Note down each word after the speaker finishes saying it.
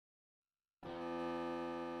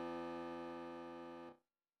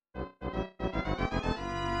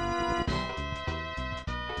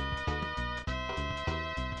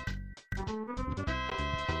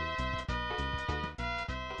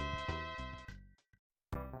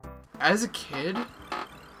As a kid,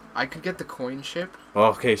 I could get the coin ship. Oh,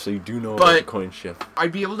 okay, so you do know about the coin ship.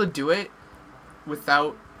 I'd be able to do it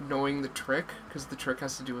without knowing the trick, because the trick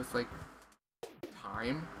has to do with, like,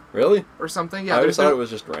 time. Really? Or something. Yeah, I always thought it was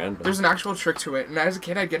just random. There's an actual trick to it, and as a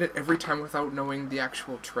kid, I'd get it every time without knowing the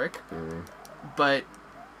actual trick. Mm. But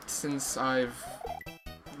since I've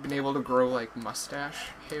been able to grow, like, mustache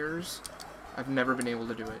hairs, I've never been able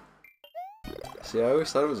to do it. See, I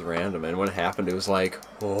always thought it was random, and when it happened, it was like,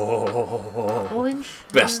 oh, Orange.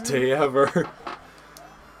 best day ever.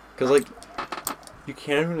 Because, like, you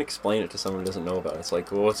can't even explain it to someone who doesn't know about it. It's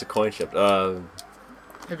like, well, what's a coin ship? Have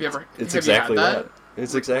you ever? It's have exactly you had that?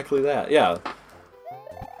 It's exactly that. Yeah.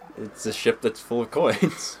 It's a ship that's full of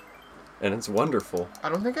coins, and it's wonderful. I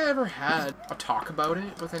don't think I ever had a talk about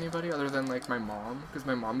it with anybody other than like my mom, because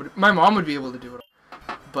my mom would be able to do it.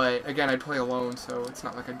 But again, I'd play alone, so it's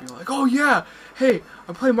not like I'd be like, oh yeah, hey,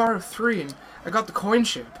 I'm playing Mario 3 and I got the coin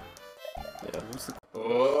ship. Yeah.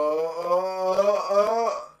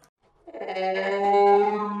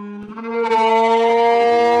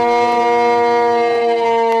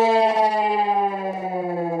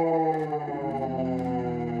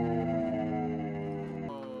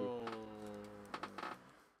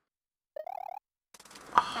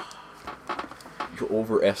 You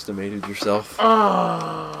overestimated yourself.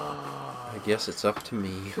 I guess it's up to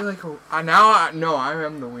me. I feel like I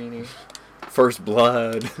am the weenie. First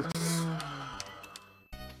blood.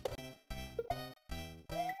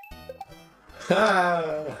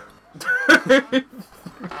 Oh,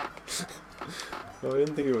 I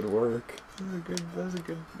didn't think it would work. That was a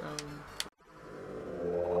good.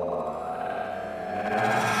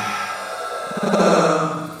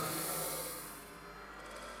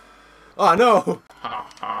 Oh no!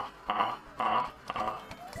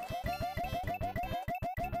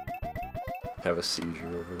 Have a seizure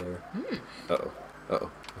over there. Uh-oh.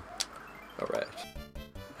 Uh-oh. Alright.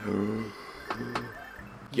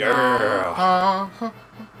 Yeah!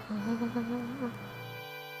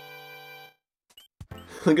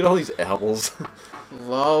 Look at all these owls.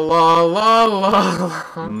 La la la la.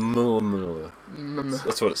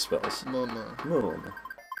 That's what it spells.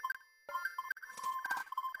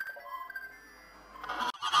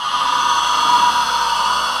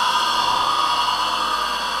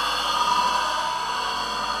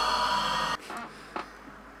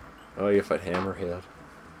 Oh, you fight Hammerhead.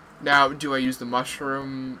 Now, do I use the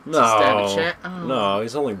mushroom to stand a chance? Oh. No,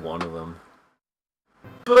 he's only one of them.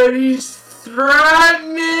 But he's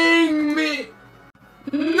threatening me!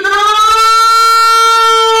 No!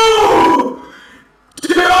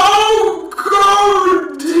 Don't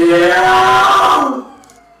go down!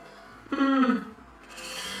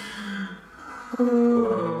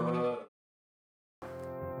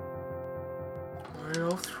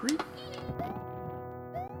 Mario 3?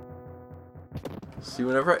 See,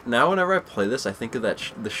 whenever I play this, I think of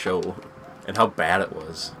the show and how bad it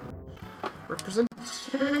was. Represent.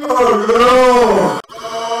 Oh no!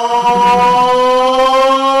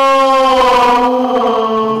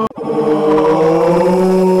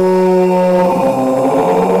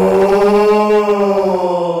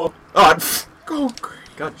 Oh, go!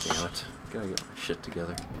 God damn it! Gotta get my shit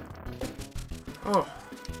together. Oh.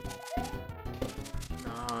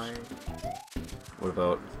 What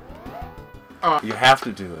about? You have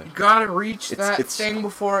to do it. You gotta reach that thing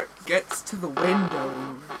before it gets to the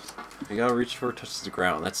windows. You gotta reach before it touches the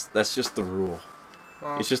ground. That's just the rule.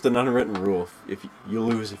 It's just an unwritten rule. If you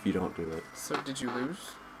lose if you don't do it. So did you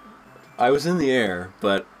lose? I was in the air,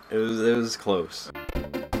 but it was close.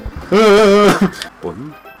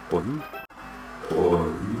 Boing, boing,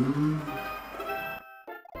 boing.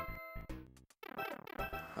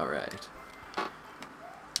 All right.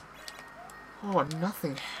 Oh,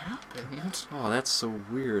 nothing happened. Oh, that's so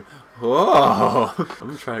weird. Oh, I'm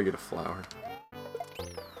gonna try to get a flower.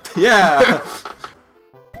 Yeah.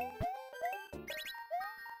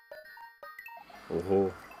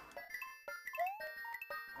 Oh.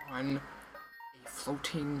 On a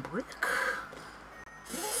floating brick.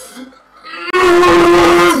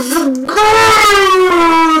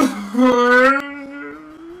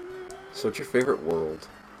 So, what's your favorite world?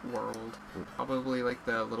 Probably like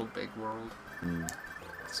the Little Big World.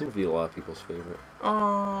 Seems to be a lot of people's favorite.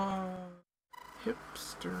 Oh,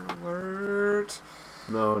 hipster alert.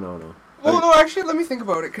 No. Well, no, actually, let me think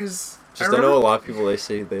about it, because... I know a lot of people, they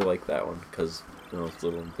say they like that one, because, you know, it's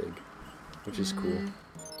little and big. Which is cool.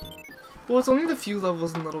 Well, it's only the few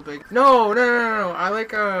levels in Little Big. No. I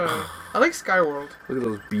like Skyworld. Look at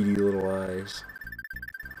those beady little eyes.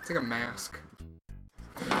 It's like a mask.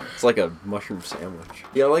 It's like a mushroom sandwich.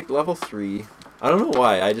 Yeah, I like level 3. I don't know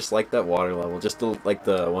why. I just like that water level. Just like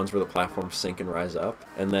the ones where the platforms sink and rise up.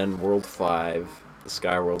 And then World 5, the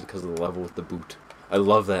Sky World, because of the level with the boot. I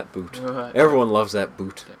love that boot. Everyone loves that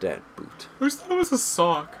boot. That boot. I just thought it was a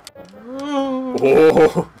sock. Oh.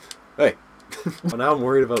 Oh! Hey. Well, now I'm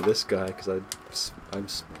worried about this guy because I'm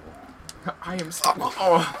small. I am small.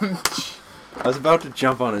 Oh. I was about to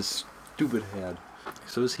jump on his stupid head.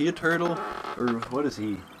 So is he a turtle? Or what is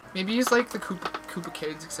he? Maybe he's like the Koopa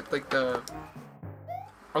Kids, except like the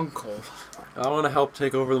uncle. I want to help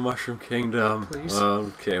take over the Mushroom Kingdom. Please?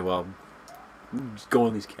 Okay, well, just go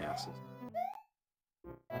in these castles.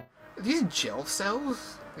 Are these gel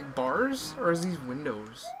cells? Like bars? Or is these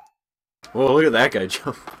windows? Whoa, look at that guy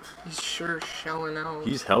jump. He's sure shelling out.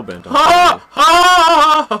 He's hellbent on Ha!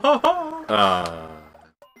 Ha!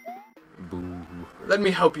 Boo. Let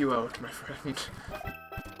me help you out, my friend.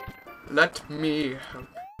 Let me help.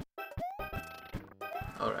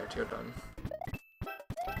 Alright, you're done.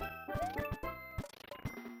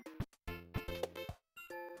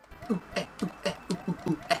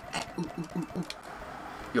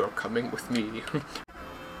 You're coming with me.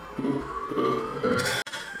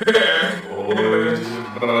 Boys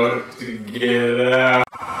about to get out.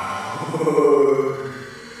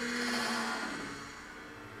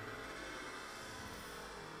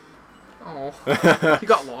 Oh, he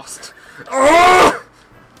got lost. Oh!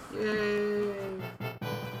 Yay!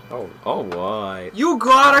 Oh, why? You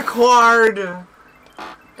got a card!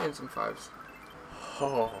 And some 5s.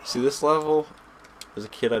 Oh. See this level? As a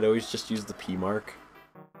kid, I'd always just use the P mark.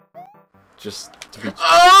 Just to be,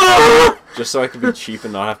 just so I could be cheap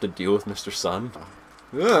and not have to deal with Mr. Sun.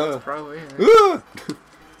 Probably. Yeah.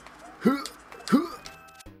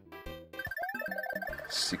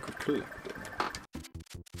 Secret collector.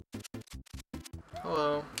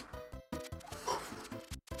 Hello.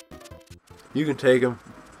 You can take him.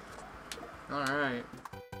 Alright.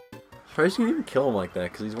 Surprised you can even kill him like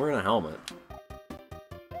that because he's wearing a helmet.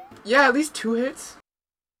 Yeah, at least 2 hits.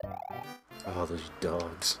 Oh, those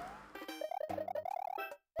dogs.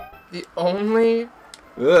 The only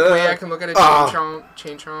way I can look at a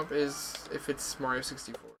chain chomp is if it's Mario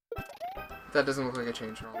 64. That doesn't look like a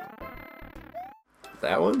chain chomp.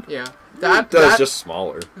 That one? Yeah. That does, just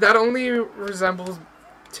smaller. That only resembles,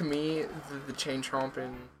 to me, the chain chomp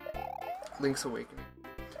in Link's Awakening.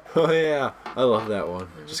 Oh yeah, I love that one.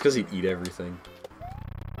 Just because he'd eat everything.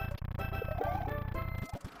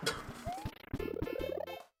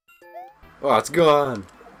 Oh, it's gone!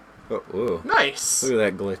 Oh, whoa. Nice! Look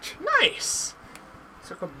at that glitch. Nice!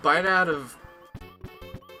 Took a bite out of...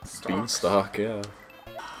 Beanstalk, yeah.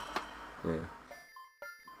 Yeah.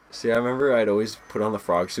 See, I remember I'd always put on the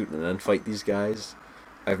frog suit and then fight these guys.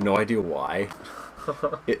 I have no idea why.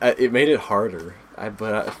 It made it harder.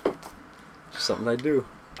 Just something I do.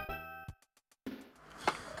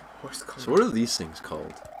 So what are these things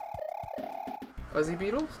called? Fuzzy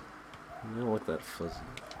beetles? They don't look that fuzzy.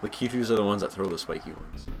 Lakitus are the ones that throw the spiky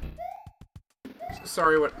ones.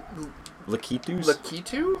 Sorry, what? Lakitus?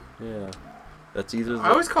 Lakitu? Yeah. That's either the... I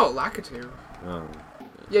always call it Lakitu. Oh.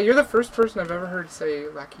 Yeah, you're the first person I've ever heard say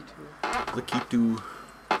Lakitu. Lakitu.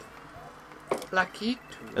 Lakitu.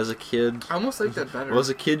 As a kid... I almost like that better. Well, as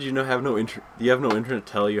a kid, you have no internet to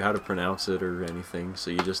tell you how to pronounce it or anything, so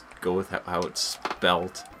you just go with how it's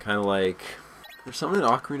spelt. Kind of like... There's something in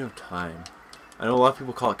Ocarina of Time. I know a lot of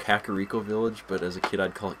people call it Kakariko Village, but as a kid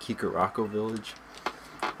I'd call it Kikarako Village.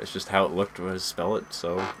 It's just how it looked when I spell it,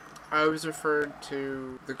 so... I always referred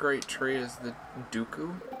to the Great Tree as the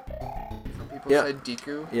Dooku. Some people said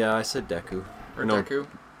Deku. Yeah, I said Deku. Or no, Deku.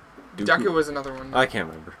 Dooku. Deku was another one. I can't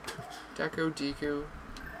remember. Deku, Deku.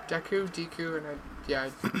 Deku, Deku, and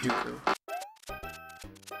Dooku.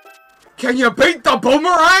 Can you beat the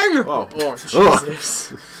boomerang? Oh,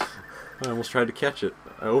 Jesus. I almost tried to catch it.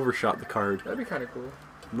 I overshot the card. That'd be kind of cool.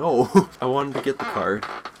 No, I wanted to get the card.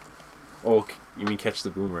 Oh, you mean catch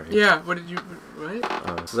the boomerang? Yeah, what did you...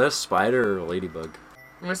 What? Is that a spider or a ladybug?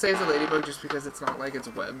 I'm gonna say it's a ladybug just because it's not like it's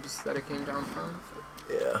webs that it came down from.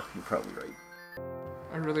 Yeah, you're probably right.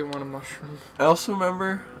 I really want a mushroom. I also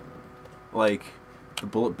remember, like, the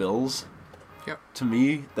bullet bills. Yep. To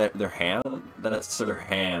me, that's their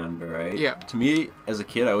hand, right? Yeah. To me, as a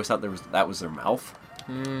kid, I always thought that was their mouth.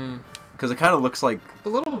 Hmm. Because it kind of looks like... A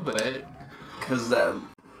little bit. Because that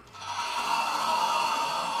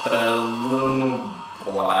little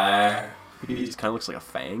black piece kind of looks like a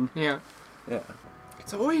fang. Yeah. Yeah.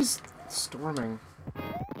 It's always storming.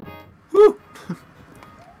 Woo! I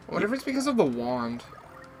wonder if it's because of the wand.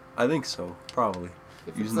 I think so, probably.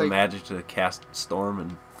 If Using like, the magic to cast storm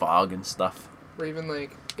and fog and stuff. Or even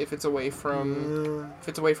like if it's away from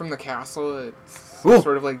the castle, it's Whoa.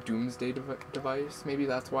 sort of like doomsday device. Maybe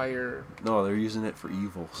that's why you're No, they're using it for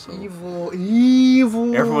evil. So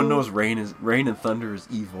evil. everyone knows rain and thunder is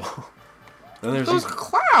evil. Then there's Those these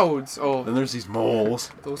clouds. Oh, then there's these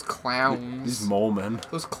moles. those clowns. These mole men.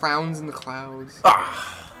 Those clowns in the clouds.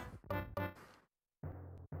 Ah!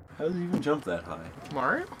 How did he even jump that high?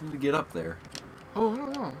 Mario? How did he get up there? Oh, I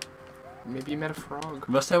don't know. Maybe you met a frog.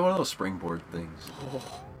 He must have one of those springboard things.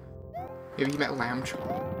 Oh. Maybe you met Lambchop.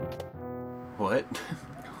 What?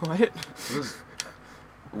 What?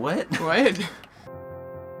 What? What?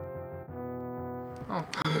 Oh.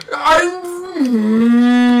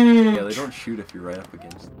 Yeah, they don't shoot if you're right up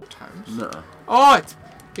against them. Times. Nuh-uh. Oh,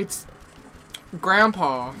 it's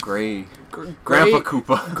Grandpa. Gray. Gray, Grandpa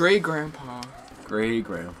Koopa. Gray Grandpa. Gray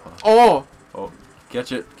Grandpa. Oh. Oh,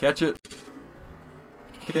 catch it. Catch it.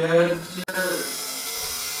 Catch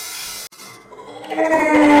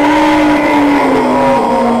it.